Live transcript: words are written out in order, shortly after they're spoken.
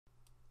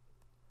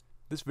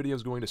This video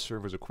is going to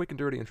serve as a quick and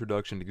dirty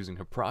introduction to using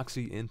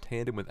HAProxy in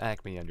tandem with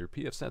ACME on your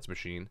pfSense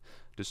machine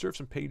to serve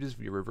some pages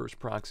via reverse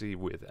proxy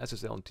with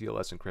SSL and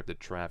TLS encrypted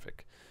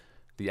traffic.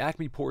 The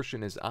ACME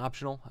portion is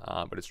optional,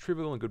 but it's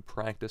trivial and good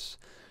practice.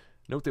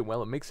 Note that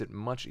while it makes it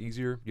much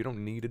easier, you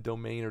don't need a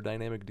domain or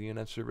dynamic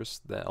DNS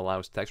service that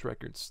allows text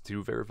records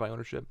to verify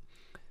ownership.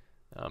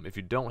 If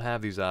you don't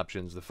have these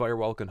options, the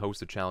Firewall can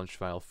host a challenge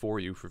file for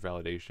you for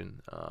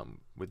validation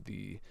with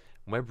the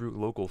webroot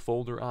local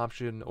folder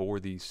option or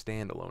the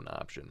standalone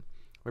option.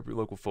 Webroot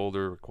local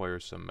folder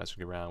requires some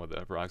messing around with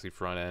the proxy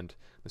front end.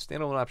 The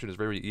standalone option is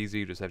very easy.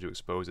 You just have to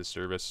expose a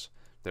service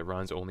that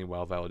runs only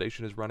while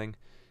validation is running.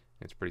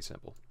 It's pretty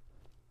simple.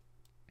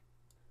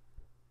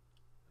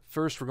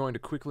 First, we're going to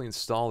quickly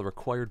install the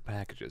required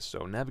packages.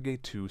 So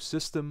navigate to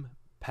System,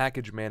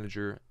 Package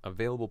Manager,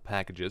 Available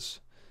Packages,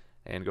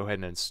 and go ahead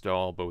and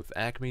install both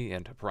ACME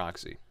and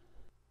HAProxy.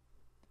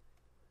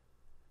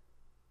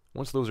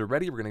 Once those are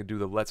ready, we're going to do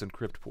the Let's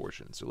Encrypt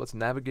portion. So let's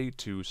navigate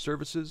to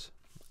Services,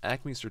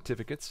 ACME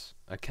Certificates,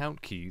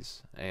 Account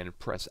Keys, and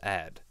press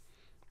Add.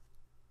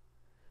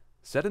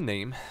 Set a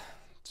name.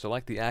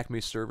 Select the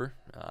ACME server.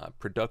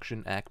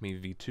 Production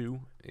ACME v2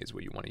 is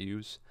what you want to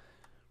use.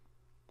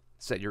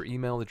 Set your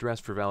email address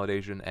for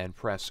validation and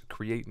press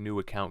Create New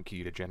Account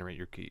Key to generate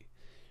your key.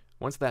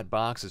 Once that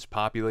box is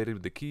populated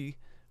with the key,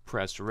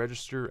 press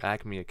Register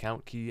ACME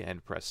Account Key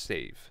and press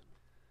Save.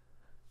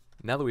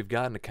 Now that we've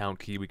got an account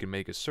key, we can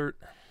make a cert,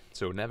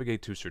 so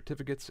navigate to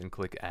Certificates and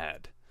click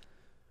Add.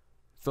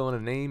 Fill in a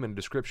name and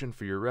description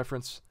for your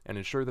reference, and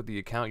ensure that the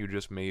account you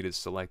just made is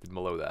selected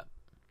below that.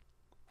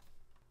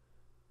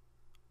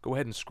 Go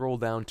ahead and scroll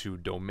down to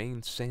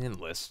Domain SAN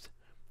List,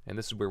 and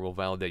this is where we'll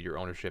validate your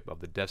ownership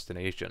of the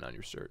destination on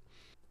your cert.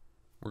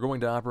 We're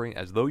going to operate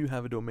as though you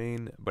have a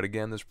domain, but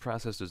again, this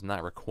process does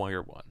not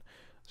require one.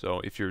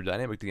 So if your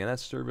dynamic DNS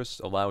service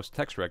allows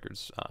text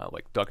records,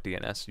 like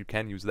DuckDNS, you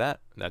can use that.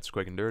 That's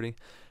quick and dirty.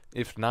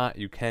 If not,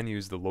 you can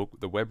use the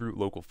webroot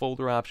local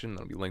folder option.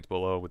 That'll be linked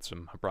below with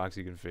some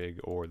HAProxy config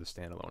or the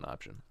standalone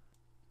option.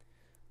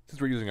 Since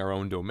we're using our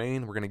own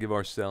domain, we're going to give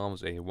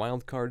ourselves a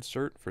wildcard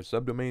cert for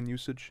subdomain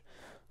usage.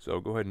 So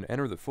go ahead and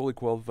enter the fully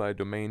qualified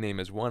domain name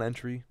as one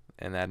entry,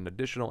 and add an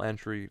additional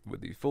entry with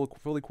the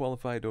fully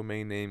qualified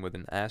domain name with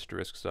an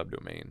asterisk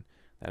subdomain.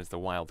 That is the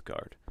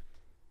wildcard.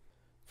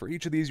 For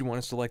each of these, you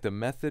want to select a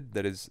method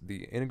that is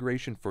the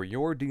integration for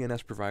your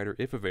DNS provider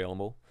if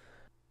available.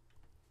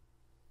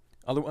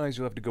 Otherwise,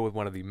 you'll have to go with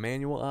one of the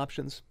manual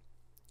options,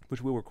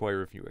 which will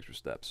require a few extra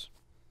steps.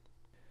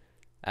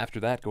 After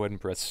that, go ahead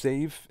and press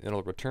Save, and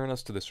it'll return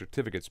us to the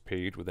certificates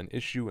page with an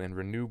Issue and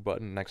Renew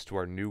button next to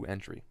our new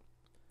entry.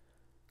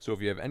 So if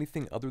you have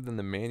anything other than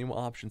the manual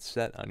option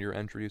set on your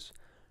entries,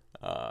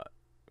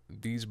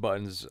 these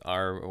buttons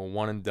are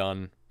one and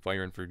done,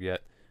 fire and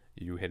forget.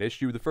 You hit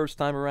Issue the first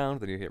time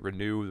around, then you hit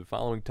Renew the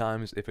following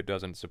times if it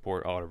doesn't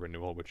support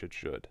auto-renewal, which it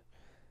should.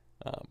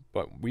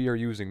 But we are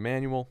using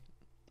manual,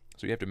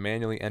 so you have to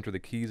manually enter the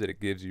keys that it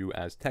gives you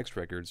as text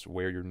records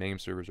where your name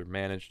servers are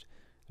managed.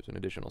 There's an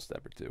additional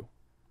step or two.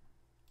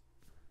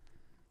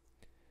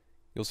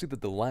 You'll see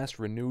that the last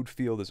renewed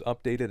field is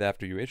updated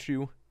after you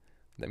issue.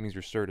 That means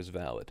your cert is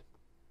valid.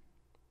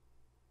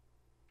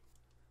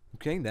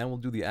 Okay, now we'll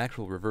do the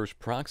actual reverse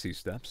proxy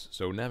steps.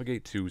 So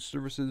navigate to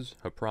Services,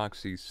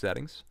 HAProxy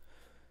Settings.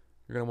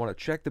 You're going to want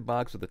to check the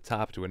box at the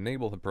top to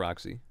enable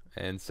HAProxy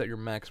and set your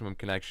maximum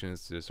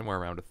connections to somewhere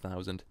around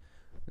 1,000.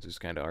 This is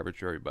kind of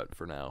arbitrary, but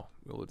for now,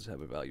 we'll just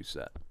have a value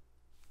set.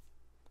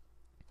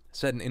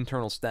 Set an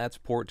internal stats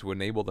port to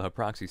enable the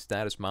HAProxy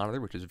status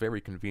monitor, which is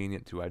very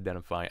convenient to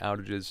identify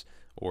outages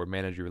or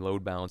manage your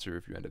load balancer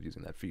if you end up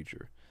using that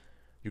feature.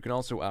 You can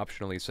also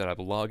optionally set up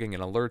logging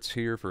and alerts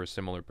here for a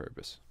similar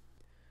purpose.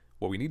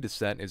 What we need to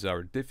set is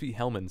our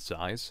Diffie-Hellman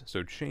size,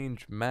 so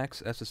change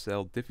max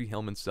SSL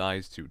Diffie-Hellman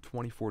size to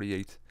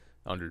 2048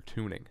 under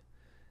Tuning.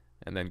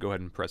 And then go ahead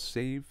and press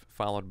Save,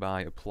 followed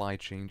by Apply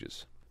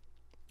Changes.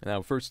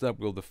 Now first up,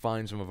 we'll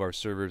define some of our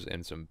servers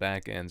and some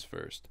backends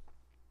first.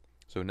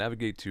 So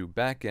navigate to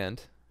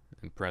Backend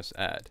and press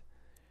Add.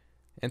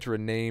 Enter a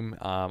name.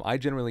 I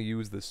generally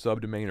use the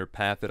subdomain or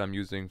path that I'm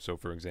using, so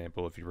for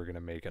example, if you were going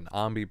to make an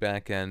Ombi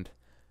backend,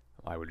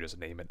 I would just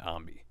name it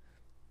Ombi.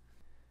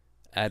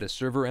 Add a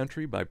server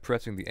entry by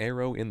pressing the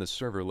arrow in the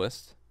server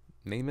list,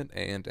 name it,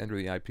 and enter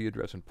the IP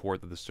address and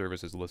port that the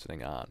service is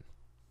listening on.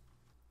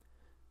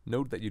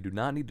 Note that you do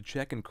not need to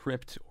check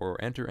Encrypt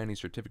or enter any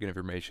certificate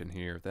information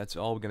here. That's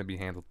all going to be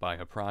handled by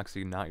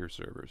HAProxy, not your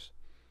servers.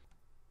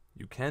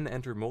 You can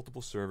enter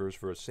multiple servers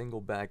for a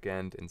single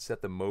backend and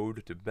set the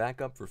mode to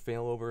backup for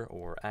failover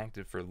or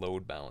active for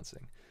load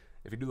balancing.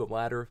 If you do the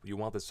latter, you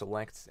want to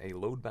select a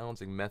load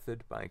balancing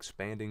method by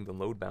expanding the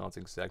load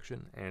balancing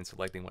section and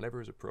selecting whatever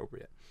is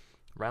appropriate.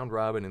 Round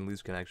robin and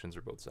least connections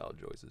are both solid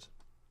choices.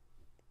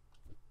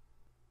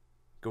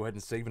 Go ahead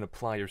and save and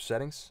apply your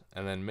settings,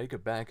 and then make a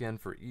backend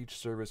for each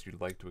service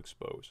you'd like to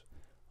expose.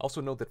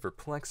 Also note that for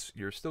Plex,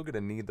 you're still going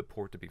to need the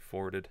port to be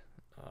forwarded,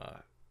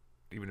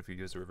 even if you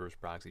use the reverse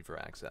proxy for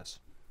access.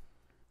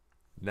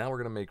 Now we're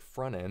going to make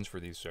front ends for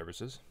these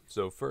services.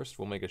 So first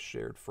we'll make a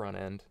shared front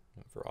end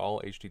for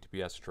all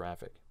HTTPS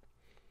traffic.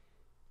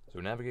 So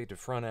navigate to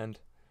front end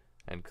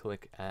and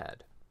click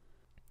add.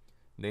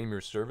 Name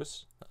your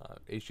service.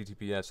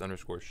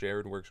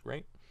 HTTPS_shared works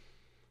great.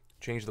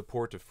 Change the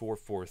port to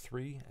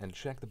 443 and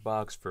check the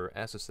box for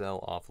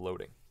SSL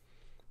offloading.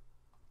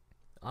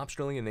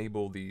 Optionally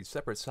enable the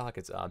separate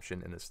sockets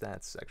option in the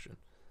stats section.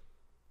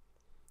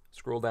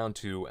 Scroll down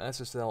to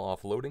SSL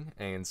offloading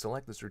and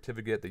select the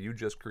certificate that you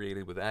just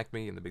created with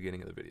ACME in the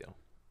beginning of the video.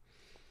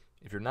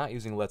 If you're not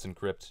using Let's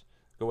Encrypt,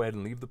 go ahead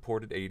and leave the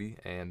port at 80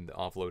 and the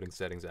offloading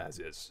settings as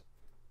is.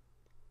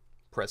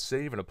 Press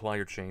save and apply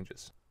your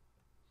changes.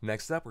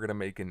 Next up, we're going to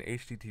make an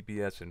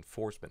HTTPS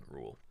enforcement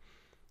rule.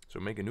 So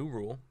make a new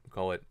rule,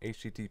 call it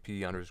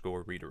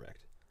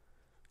HTTP_redirect.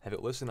 Have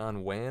it listen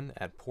on WAN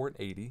at port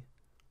 80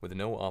 with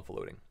no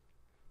offloading.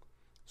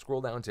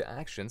 Scroll down to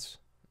actions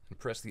and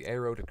press the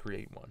arrow to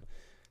create one.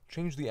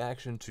 Change the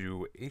action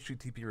to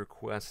HTTP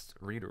request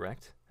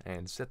redirect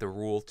and set the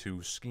rule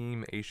to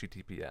scheme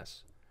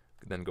HTTPS.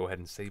 Then go ahead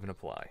and save and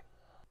apply.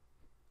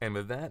 And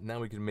with that, now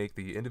we can make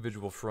the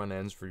individual front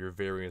ends for your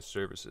various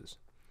services.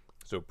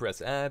 So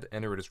press add,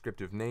 enter a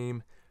descriptive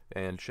name,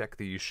 and check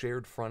the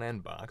shared front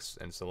end box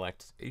and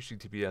select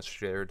HTTPS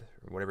shared,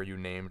 or whatever you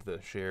named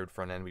the shared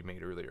front end we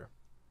made earlier.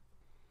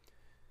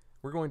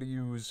 We're going to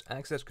use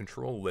access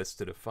control lists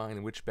to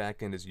define which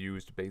backend is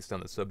used based on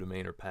the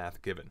subdomain or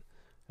path given.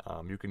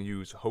 You can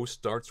use host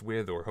starts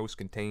with or host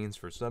contains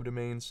for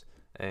subdomains,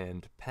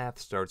 and path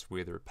starts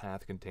with or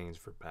path contains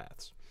for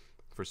paths.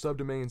 For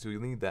subdomains,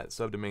 you'll need that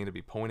subdomain to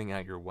be pointing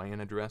at your WAN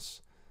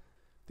address.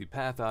 The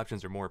path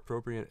options are more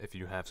appropriate if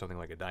you have something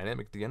like a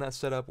dynamic DNS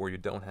setup where you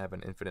don't have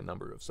an infinite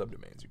number of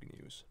subdomains you can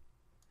use.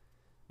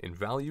 In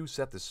value,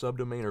 set the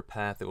subdomain or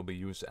path that will be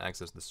used to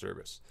access the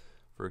service.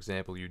 For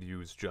example, you'd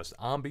use just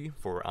ombi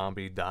for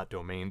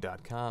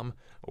ombi.domain.com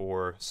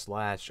or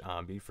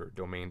 /ombi for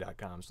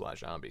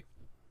domain.com/ombi.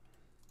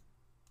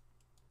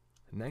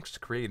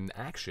 Next, create an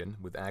action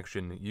with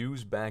action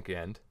use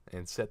backend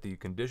and set the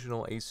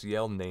conditional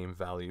ACL name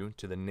value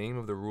to the name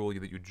of the rule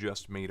that you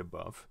just made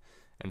above,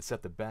 and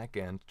set the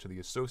backend to the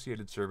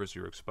associated service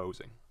you're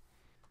exposing.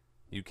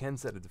 You can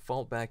set a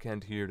default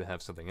backend here to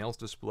have something else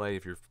display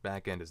if your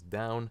backend is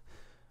down,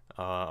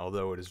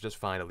 although it is just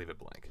fine to leave it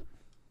blank.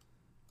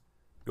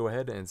 Go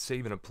ahead and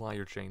save and apply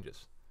your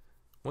changes.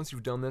 Once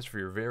you've done this for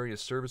your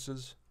various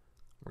services,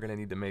 we're going to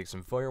need to make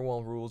some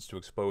firewall rules to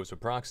expose a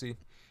proxy,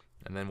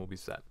 and then we'll be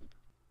set.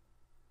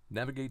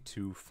 Navigate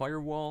to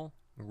Firewall,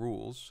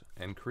 Rules,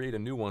 and create a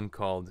new one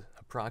called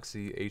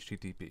HAProxy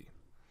HTTP.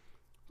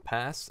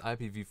 Pass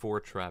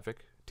IPv4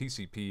 traffic,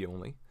 TCP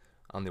only,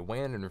 on the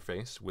WAN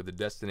interface with the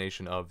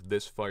destination of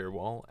this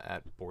firewall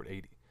at port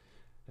 80.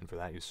 And for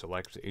that, you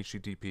select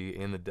HTTP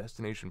in the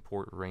destination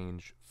port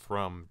range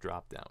from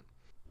dropdown.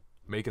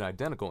 Make an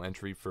identical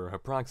entry for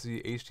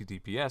HAProxy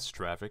HTTPS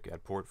traffic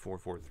at port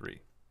 443.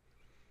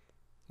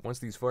 Once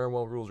these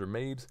firewall rules are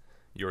made,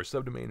 your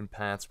subdomain and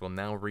paths will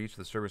now reach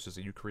the services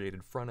that you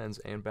created front ends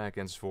and back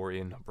ends for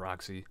in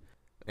HAProxy.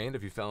 And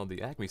if you followed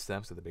the ACME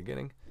steps at the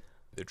beginning,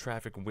 the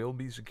traffic will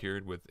be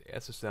secured with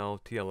SSL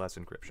TLS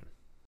encryption.